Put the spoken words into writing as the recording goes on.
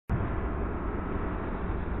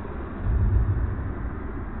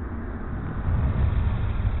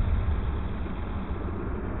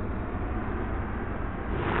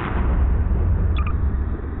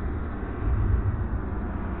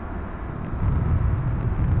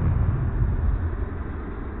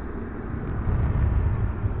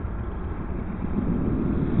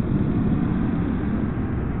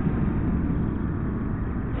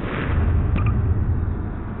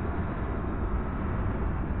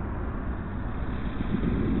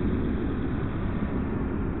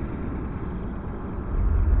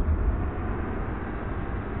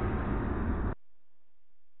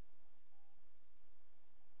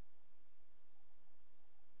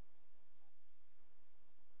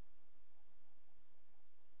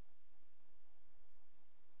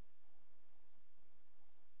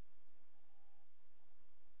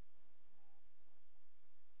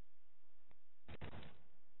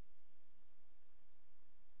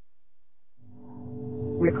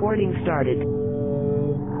Recording started.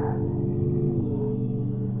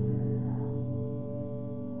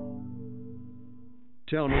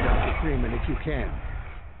 Tell me, Dr. Freeman, if you can.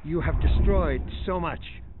 You have destroyed so much.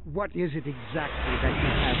 What is it exactly that you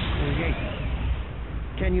have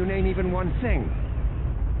created? Can you name even one thing?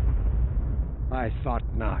 I thought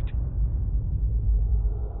not.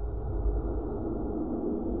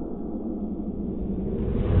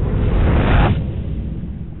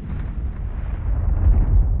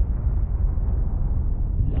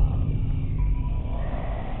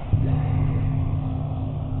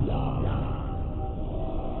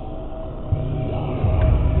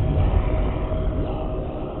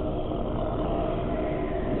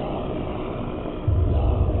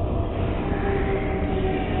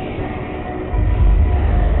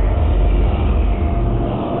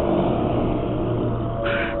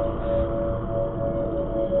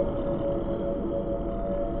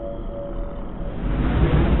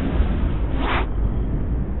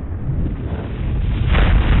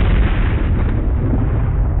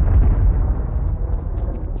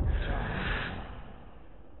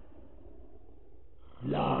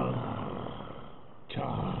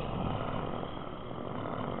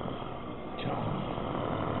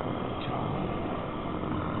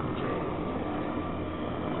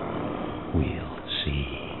 We'll see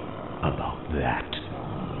about that.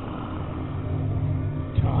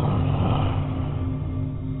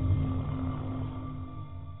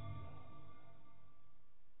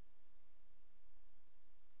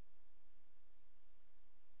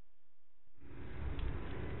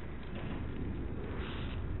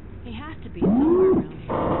 He has to be somewhere around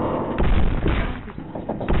here.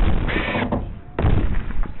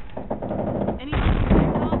 Any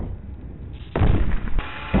dog?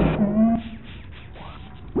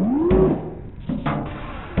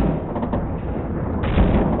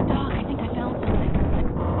 Dog, I think I found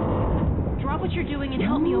something. Drop what you're doing and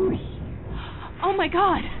help me over here. Oh my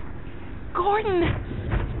God! Gordon!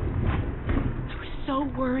 I was so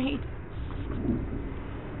worried.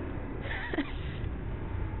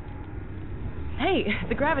 Hey,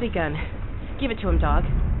 the gravity gun. Give it to him, dog.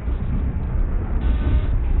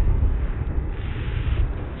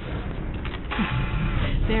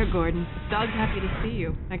 There, Gordon. Dog's happy to see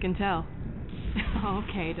you. I can tell.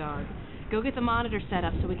 Okay, dog. Go get the monitor set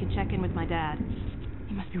up so we can check in with my dad.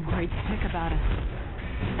 He must be worried sick about us.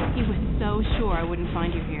 He was so sure I wouldn't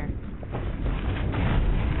find you here.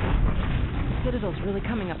 The Citadel's really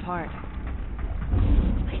coming apart.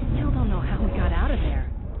 I still don't know how we got out of there.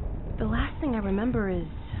 The last thing I remember is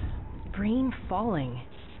brain falling.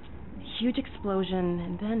 A huge explosion,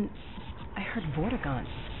 and then I heard Vortigaunt.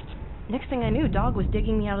 Next thing I knew, Dog was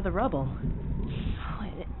digging me out of the rubble. Oh,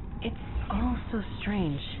 it's all so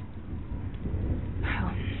strange.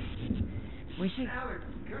 We should... Alex,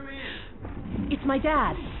 come in. It's my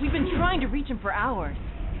dad. We've been trying to reach him for hours.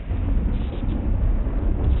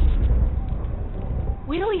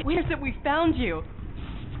 Wait till he hears that we found you.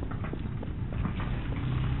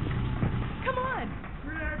 Come on!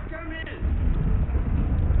 Fred, come in.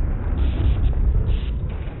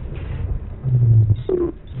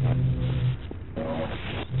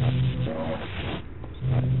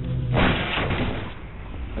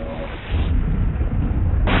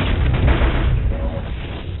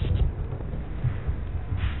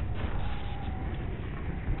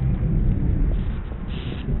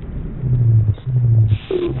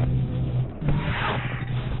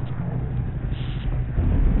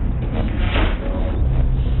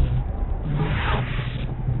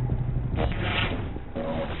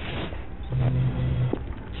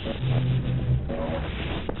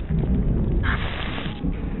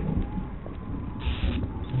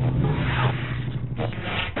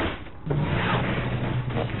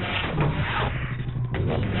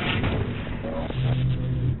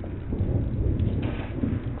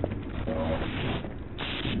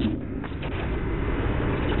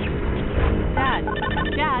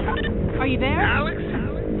 Dad, are you there? Alex,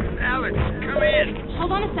 come in.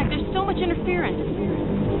 Hold on a sec, there's so much interference.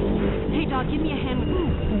 Hey, Dog, give me a hand with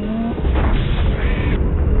this.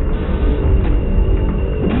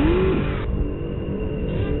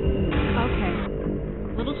 Okay.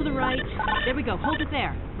 A little to the right. There we go. Hold it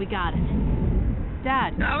there. We got it.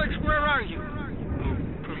 Dad. Alex, where are you? Oh,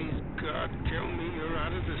 please, God, tell me you're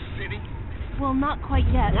out of the city. Well, not quite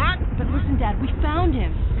yet. What? But listen, Dad, we found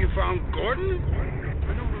him. You found Gordon?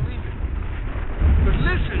 I don't believe it. But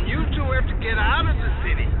listen, you two have to get out of the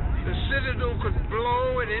city. The Citadel could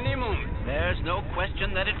blow at any moment. There's no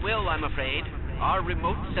question that it will, I'm afraid. Our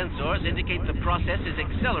remote sensors indicate the process is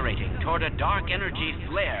accelerating toward a dark energy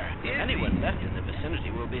flare. Anyone left in the vicinity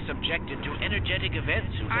will be subjected to energetic events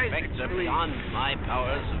whose effects are beyond my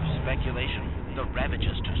powers of speculation. The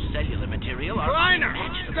ravages to cellular material are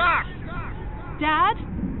unimaginable. Stop! Dad?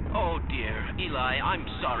 Oh dear, Eli, I'm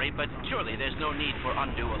sorry, but surely there's no need for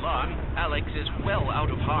undue alarm. Alex is well out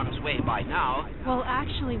of harm's way by now. Well,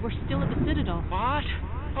 actually, we're still at the Citadel. What?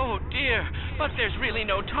 Oh dear, but there's really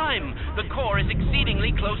no time. The core is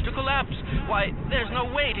exceedingly close to collapse. Why, there's no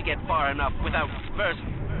way to get far enough without first...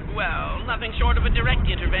 Well, nothing short of a direct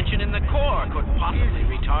intervention in the core could possibly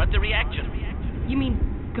retard the reaction. You mean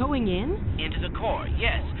going in? Into the core,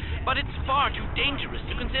 yes. But it's far too dangerous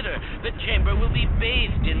to consider. The chamber will be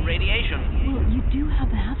bathed in radiation. Well, you do have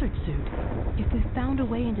the hazard suit. If we found a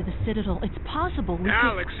way into the Citadel, it's possible we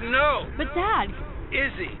Alex, no! could... But Dad...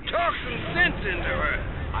 Izzy, talk some sense into her.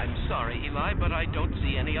 I'm sorry, Eli, but I don't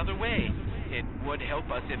see any other way. It would help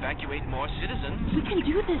us evacuate more citizens. We can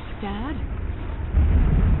do this, Dad.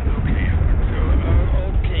 Okay,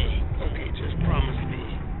 Alex, okay, just promise me.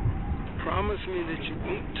 Promise me that you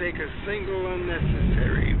won't take a single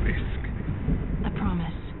unnecessary risk. I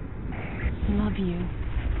promise. Love you.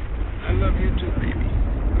 I love you too, baby.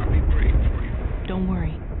 I'll be praying for you. Don't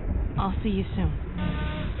worry. I'll see you soon.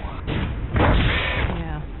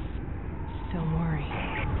 Yeah. Don't worry.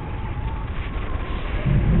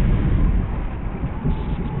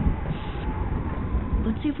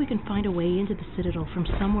 Let's see if we can find a way into the Citadel from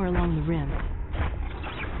somewhere along the rim.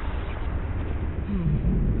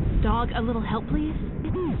 Dog, a little help, please?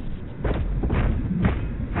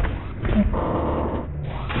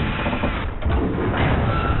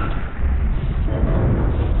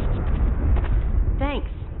 Thanks.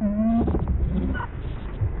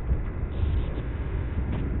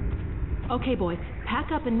 Okay, boys,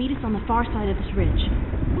 pack up and meet us on the far side of this ridge.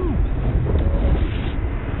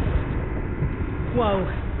 Whoa.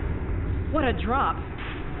 What a drop.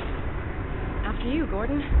 After you,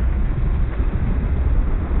 Gordon.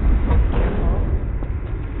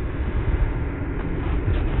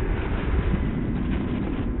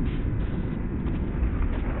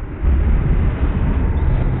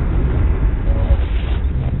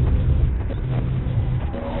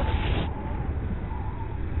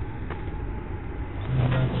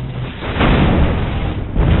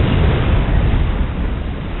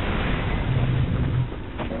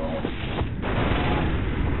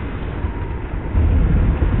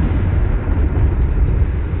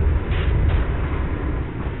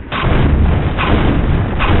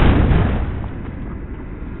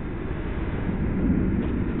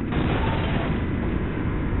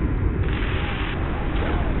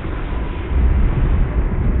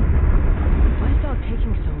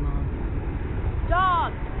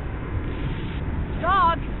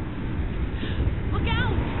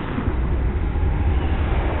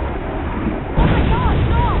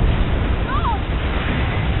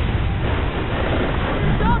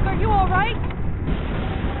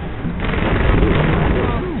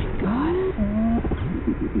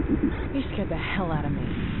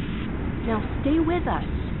 Stay with us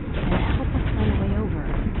and help us find a way over.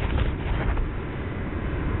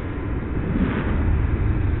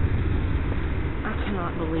 I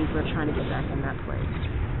cannot believe we're trying to get back in that place.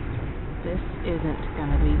 This isn't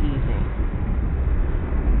gonna be easy.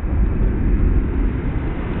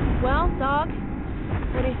 Well, Dog,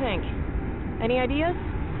 what do you think? Any ideas?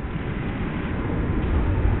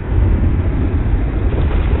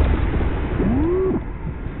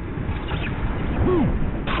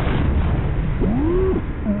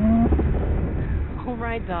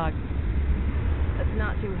 Right, Dog. That's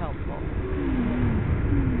not too helpful.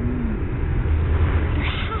 There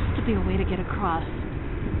has to be a way to get across.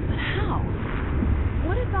 But how?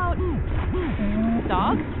 What about...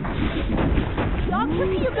 Dog? Dog, where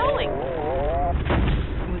are you going?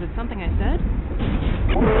 Was it something I said?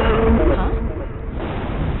 Huh?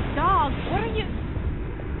 Dog, what are you...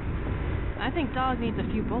 I think Dog needs a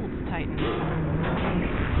few bolts tightened.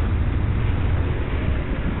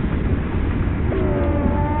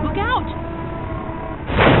 Look out!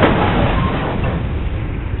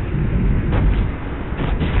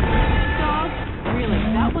 Dog, really,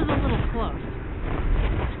 that was a little close.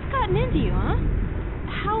 What's gotten into you, huh?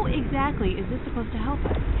 How exactly is this supposed to help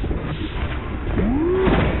us?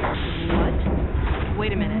 What?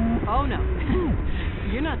 Wait a minute. Oh, no.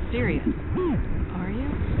 You're not serious. Are you?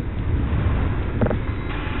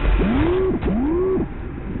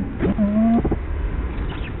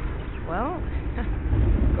 Well...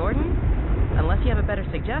 Gordon, unless you have a better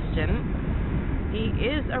suggestion, he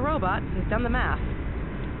is a robot who's done the math.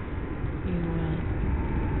 You,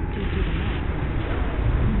 did do the math, right?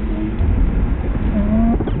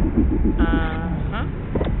 Uh-huh.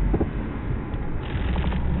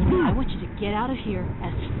 I want you to get out of here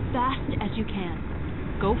as fast as you can.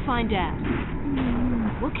 Go find Dad.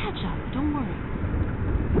 We'll catch up, don't worry.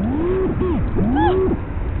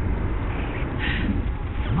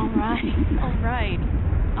 All right.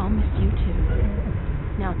 I'll miss you too.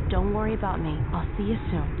 Now don't worry about me. I'll see you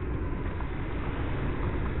soon.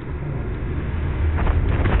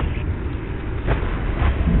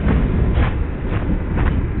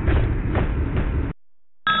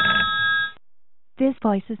 This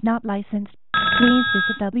voice is not licensed. Please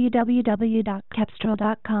visit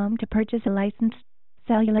www.capstrol.com to purchase a licensed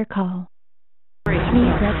cellular call.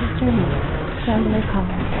 Please register me. Cellular call.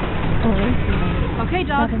 Okay,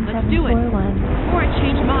 Doc, let's do it. Before I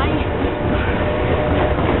change my...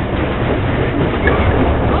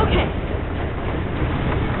 Okay.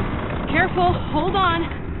 Careful, hold on.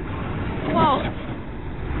 Whoa.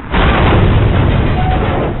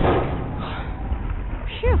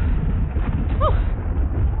 Phew. Whew.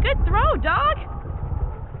 Good throw, Dog.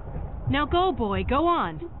 Now go, boy, go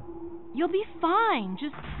on. You'll be fine,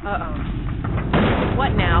 just... Uh-oh.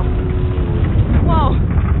 What now? Whoa.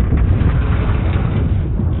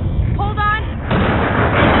 Hold on.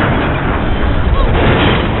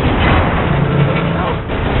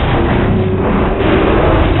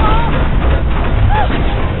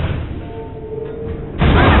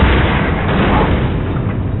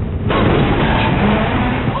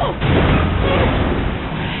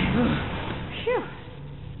 Phew.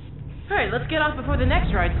 All right, let's get off before the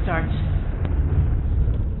next ride starts.